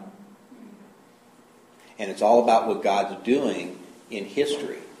God. And it's all about what God's doing in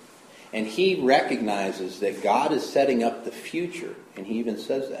history. And he recognizes that God is setting up the future. And he even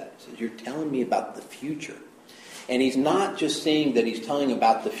says that. He says, you're telling me about the future. And he's not just saying that he's telling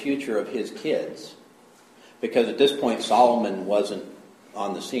about the future of his kids. Because at this point, Solomon wasn't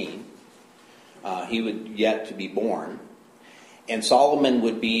on the scene. He would yet to be born. And Solomon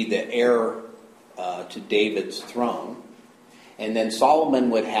would be the heir to David's throne. And then Solomon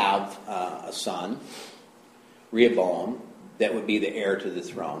would have a son, Rehoboam, that would be the heir to the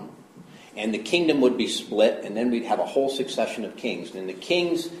throne. And the kingdom would be split, and then we'd have a whole succession of kings. And the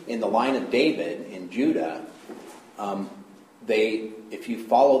kings in the line of David in Judah, if you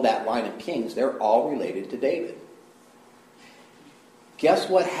follow that line of kings, they're all related to David. Guess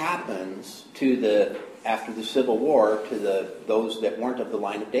what happens after the Civil War to those that weren't of the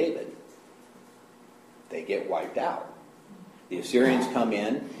line of David? They get wiped out. The Assyrians come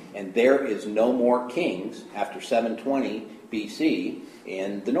in, and there is no more kings after 720 BC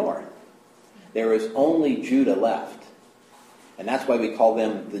in the north. There is only Judah left. And that's why we call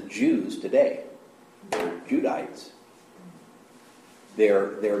them the Jews today. They're Judites.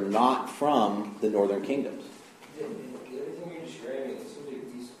 They're not from the northern kingdoms. Everything you're describing, it seems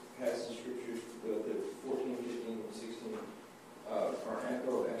like these passages of scriptures, the 14, 15, and 16, are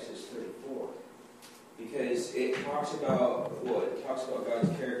echo of Exodus 34. Because it talks about God's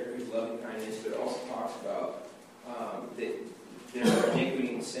character, his loving kindness, but it also talks about that their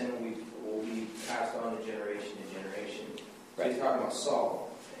iniquity and sin will be passed on to generation to generation. Right. He's talking about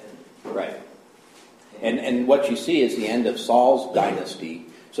Saul. Right. And what you see is the end of Saul's dynasty.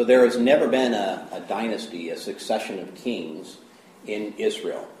 So there has never been a dynasty, a succession of kings in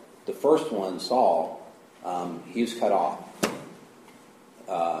Israel. The first one, Saul, he was cut off.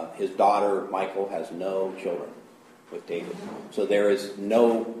 His daughter, Michal, has no children with David. So there is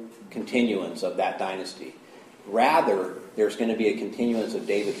no continuance of that dynasty. Rather, there's going to be a continuance of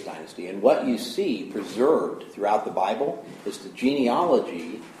David's dynasty. And what you see preserved throughout the Bible is the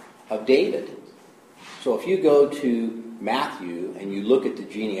genealogy of David. So if you go to Matthew and you look at the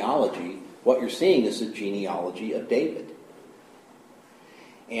genealogy, what you're seeing is the genealogy of David.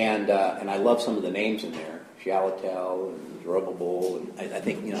 And I love some of the names in there. Shealtiel and Zerubbabel. And I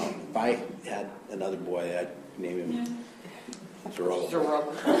think, if I had another boy, I'd name him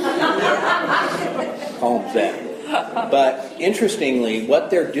Zerubbabel. Call him Zed. But interestingly, what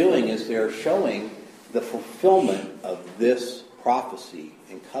they're doing is they're showing the fulfillment of this prophecy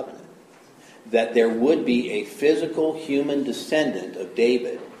and covenant. That there would be a physical human descendant of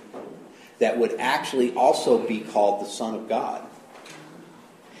David that would actually also be called the Son of God.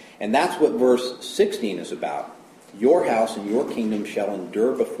 And that's what verse 16 is about. Your house and your kingdom shall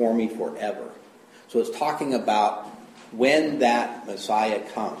endure before me forever. So it's talking about when that Messiah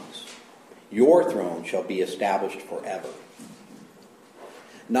comes, your throne shall be established forever.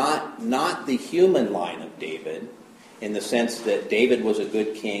 Not the human line of David, in the sense that David was a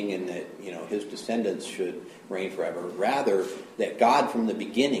good king and that his descendants should reign forever. Rather, that God from the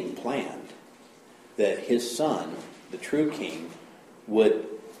beginning planned that his son, the true king, would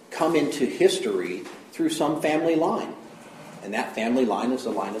come into history through some family line. And that family line is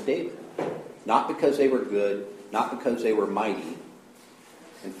the line of David. Not because they were good, not because they were mighty.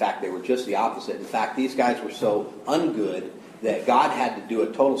 In fact, they were just the opposite. In fact, these guys were so ungood that God had to do a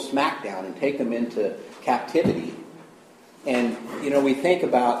total smackdown and take them into captivity. And, we think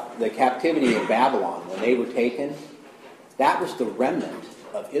about the captivity of Babylon when they were taken. That was the remnant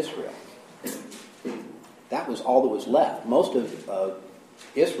of Israel. That was all that was left. Most of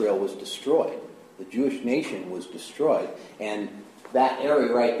Israel was destroyed. The Jewish nation was destroyed. And that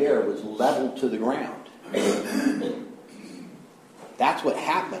area right there was leveled to the ground. That's what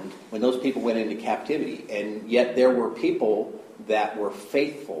happened when those people went into captivity. And yet there were people that were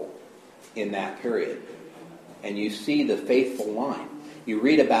faithful in that period. And you see the faithful line. You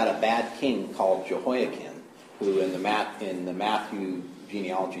read about a bad king called Jehoiakim, who in the Matthew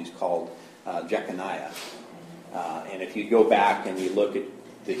genealogy is called Jeconiah. And if you go back and you look at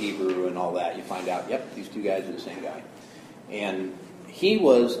the Hebrew and all that, you find out, yep, these two guys are the same guy. And he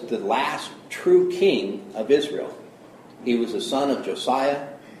was the last true king of Israel. He was the son of Josiah.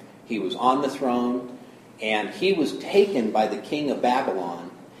 He was on the throne. And he was taken by the king of Babylon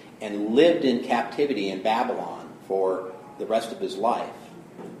and lived in captivity in Babylon for the rest of his life.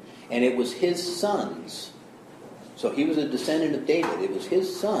 And it was his sons. So he was a descendant of David. It was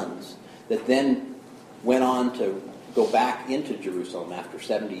his sons that then went on to go back into Jerusalem after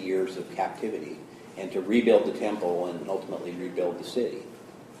 70 years of captivity and to rebuild the temple and ultimately rebuild the city.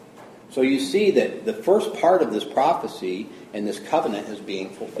 So you see that the first part of this prophecy and this covenant is being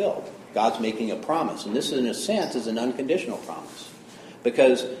fulfilled. God's making a promise. And this, in a sense, is an unconditional promise.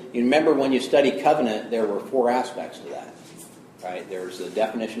 Because you remember when you study covenant, there were 4 aspects to that. Right? There's the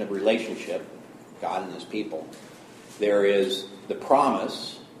definition of relationship, God and his people. There is the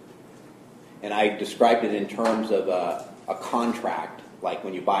promise, and I described it in terms of a contract, like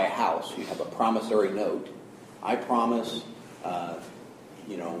when you buy a house, you have a promissory note. I promise,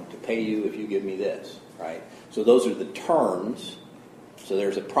 to pay you if you give me this, right? So those are the terms. So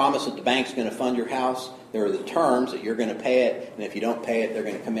there's a promise that the bank's going to fund your house. There are the terms that you're going to pay it, and if you don't pay it, they're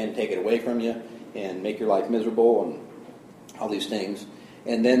going to come in and take it away from you and make your life miserable and all these things.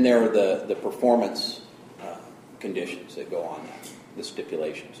 And then there are the performance conditions that go on that, the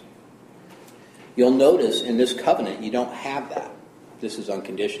stipulations. You'll notice in this covenant you don't have that. This is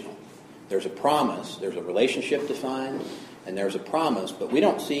unconditional. There's a promise, there's a relationship defined, and there's a promise, but we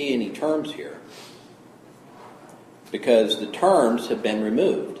don't see any terms here because the terms have been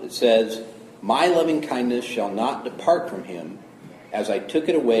removed. It says, "My loving kindness shall not depart from him, as I took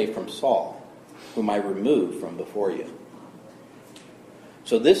it away from Saul, whom I removed from before you."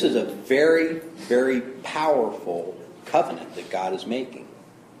 So this is a very, very powerful covenant that God is making.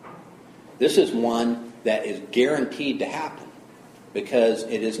 This is one that is guaranteed to happen because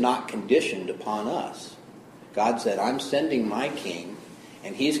it is not conditioned upon us. God said, I'm sending my king,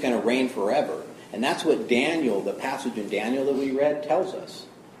 and he's going to reign forever. And that's what Daniel, the passage in Daniel that we read, tells us.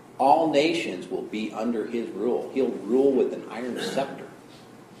 All nations will be under his rule. He'll rule with an iron scepter.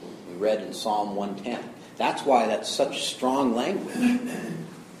 We read in Psalm 110. That's why that's such strong language.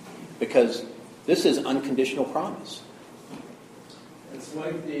 Because this is unconditional promise. It's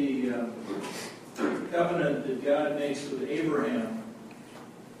like the covenant that God makes with Abraham.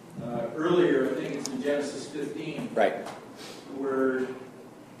 Earlier, I think it's in Genesis 15. Right. Where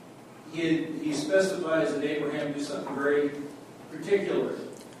he specifies that Abraham do something very particular.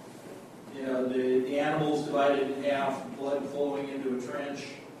 The animals divided in half, blood flowing into a trench.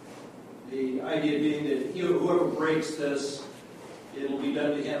 The idea being that whoever breaks this, it'll be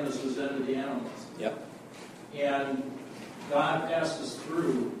done to him as was done to the animals. Yep. And God passes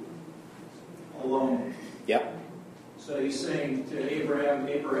through alone. Yep. So he's saying to Abraham,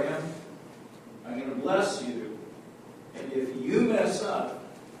 Abraham, I'm going to bless you, and if you mess up,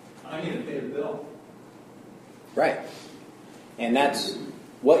 I'm going to pay the bill. Right. And that's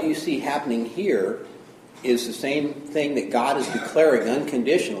what you see happening here is the same thing that God is declaring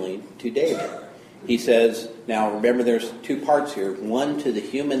unconditionally to David. He says, now remember there's 2 parts here, one to the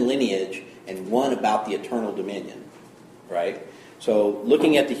human lineage and one about the eternal dominion. Right? So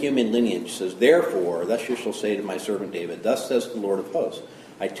looking at the human lineage says, therefore, thus you shall say to my servant David, thus says the Lord of hosts,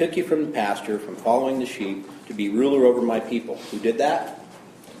 I took you from the pasture, from following the sheep, to be ruler over my people. Who did that?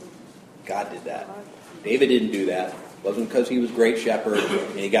 God did that. David didn't do that. It wasn't because he was great shepherd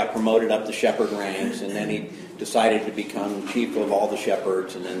and he got promoted up the shepherd ranks and then he decided to become chief of all the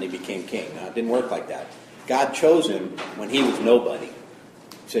shepherds and then he became king. No, it didn't work like that. God chose him when he was nobody. He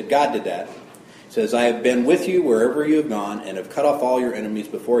said God did that. He says, I have been with you wherever you have gone and have cut off all your enemies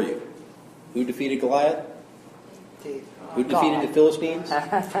before you. Who defeated Goliath? Who defeated the Philistines?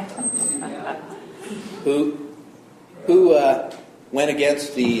 Who went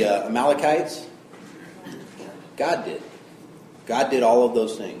against the Amalekites? God did. God did all of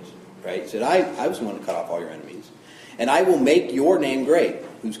those things. Right? He said, I was the one to cut off all your enemies. And I will make your name great.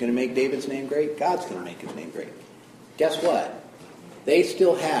 Who's going to make David's name great? God's going to make his name great. Guess what? They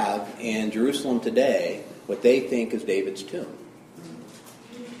still have in Jerusalem today what they think is David's tomb.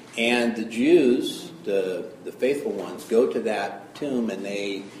 And the Jews, the faithful ones, go to that tomb and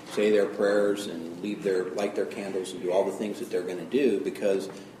they say their prayers and light their candles and do all the things that they're going to do because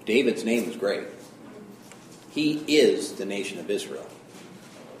David's name is great. He is the nation of Israel.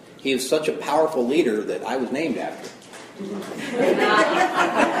 He is such a powerful leader that I was named after. Now,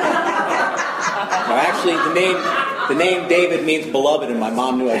 actually, the name David means beloved, and my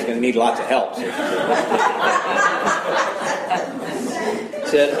mom knew I was going to need lots of help. So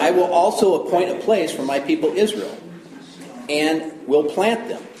said, I will also appoint a place for my people Israel, and will plant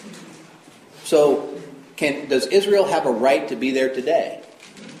them. So, does Israel have a right to be there today?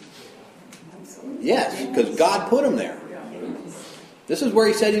 Yes, because God put them there. This is where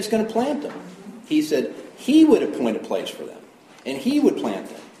he said he was going to plant them. He said he would appoint a place for them, and he would plant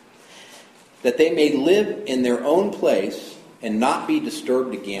them, that they may live in their own place and not be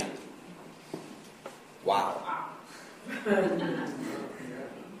disturbed again. Wow.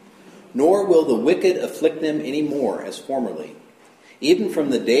 Nor will the wicked afflict them any more as formerly, even from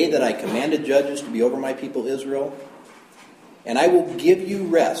the day that I commanded judges to be over my people Israel, and I will give you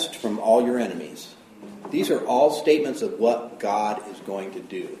rest from all your enemies. These are all statements of what God is going to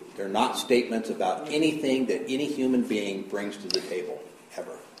do. They're not statements about anything that any human being brings to the table,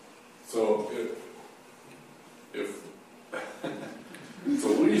 ever. So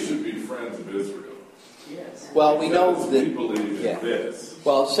so we should be friends of Israel. Yes. Well, we know Because that. we believe in this.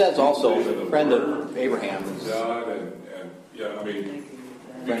 Well, it says also, friend of Abraham. God and yeah, I mean,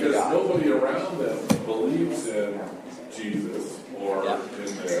 Friend of because God. nobody around them believes in Jesus or Yeah.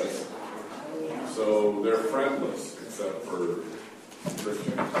 in this, so they're friendless except for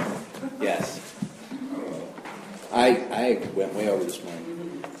Christians. Yes. I don't know. I went way over this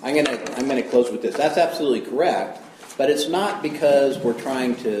morning. I'm gonna close with this. That's absolutely correct, but it's not because we're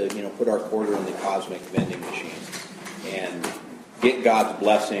trying to put our quarter in the cosmic vending machine and get God's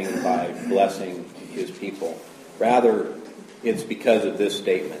blessing by blessing his people. Rather, it's because of this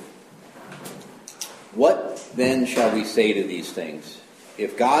statement. What then shall we say to these things?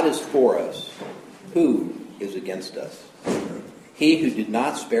 If God is for us, who is against us? He who did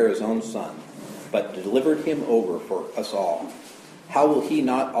not spare his own son, but delivered him over for us all, how will he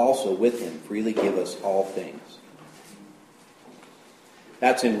not also with him freely give us all things?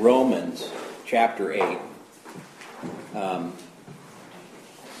 That's in Romans chapter 8.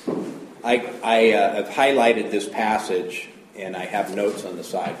 I have highlighted this passage, and I have notes on the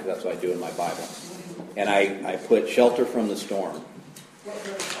side, because that's what I do in my Bible. And I put shelter from the storm.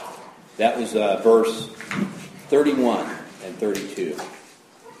 That was verse 31 and 32.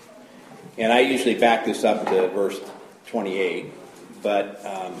 And I usually back this up to verse 28. But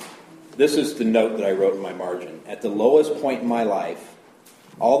this is the note that I wrote in my margin. At the lowest point in my life,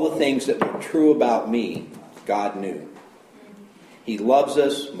 all the things that were true about me, God knew. He loves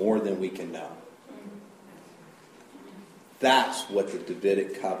us more than we can know. That's what the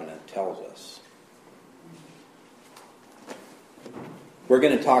Davidic covenant tells us. We're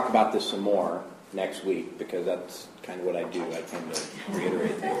going to talk about this some more next week because that's kind of what I do. I tend to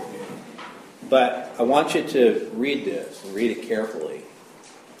reiterate that. But I want you to read this and read it carefully.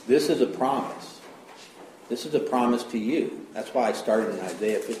 This is a promise. This is a promise to you. That's why I started in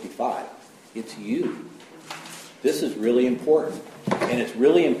Isaiah 55. It's you. This is really important. And it's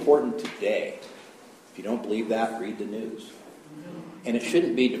really important today. If you don't believe that, read the news. And it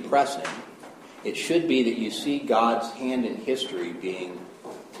shouldn't be depressing. It should be that you see God's hand in history being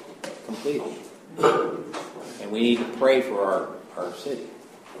completed. And we need to pray for our city.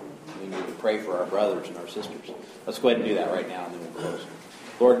 We need to pray for our brothers and our sisters. Let's go ahead and do that right now, and then we'll close.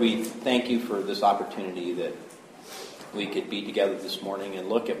 Lord, we thank you for this opportunity that we could be together this morning and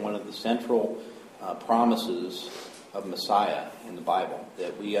look at one of the central promises of Messiah in the Bible,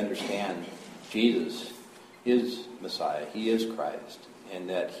 that we understand Jesus is Messiah. He is Christ, and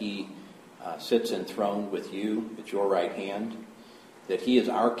that he sits enthroned with you at your right hand, that he is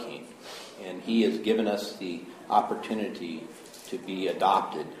our King, And He has given us the opportunity to be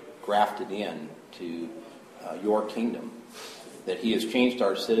adopted, grafted in to your kingdom. That He has changed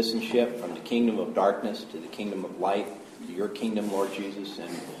our citizenship from the kingdom of darkness to the kingdom of light, to your kingdom, Lord Jesus.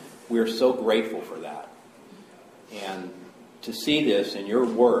 And we are so grateful for that. And to see this in your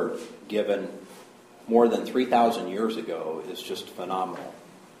word given more than 3,000 years ago is just phenomenal.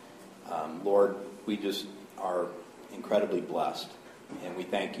 Lord, we just are incredibly blessed, and we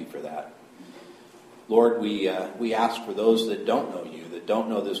thank you for that. Lord, we ask for those that don't know you, that don't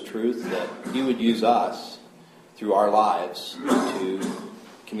know this truth, that you would use us through our lives to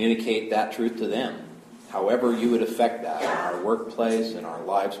communicate that truth to them. However you would affect that in our workplace, in our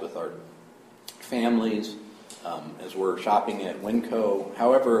lives with our families, as we're shopping at Winco,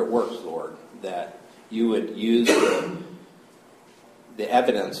 however it works, Lord, that you would use the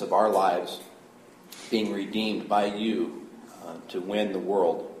evidence of our lives being redeemed by you to win the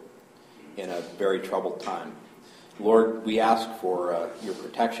world in a very troubled time. Lord, we ask for your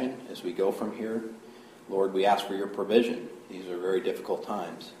protection as we go from here. Lord, we ask for your provision. These are very difficult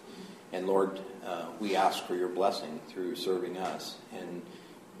times. And Lord, we ask for your blessing through serving us. And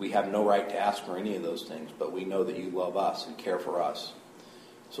we have no right to ask for any of those things, but we know that you love us and care for us.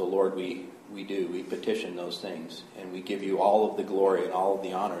 So Lord, we petition those things, and we give you all of the glory and all of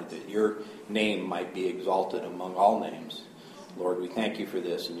the honor that your name might be exalted among all names. Lord, we thank you for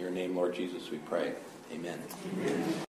this. In your name, Lord Jesus, we pray. Amen.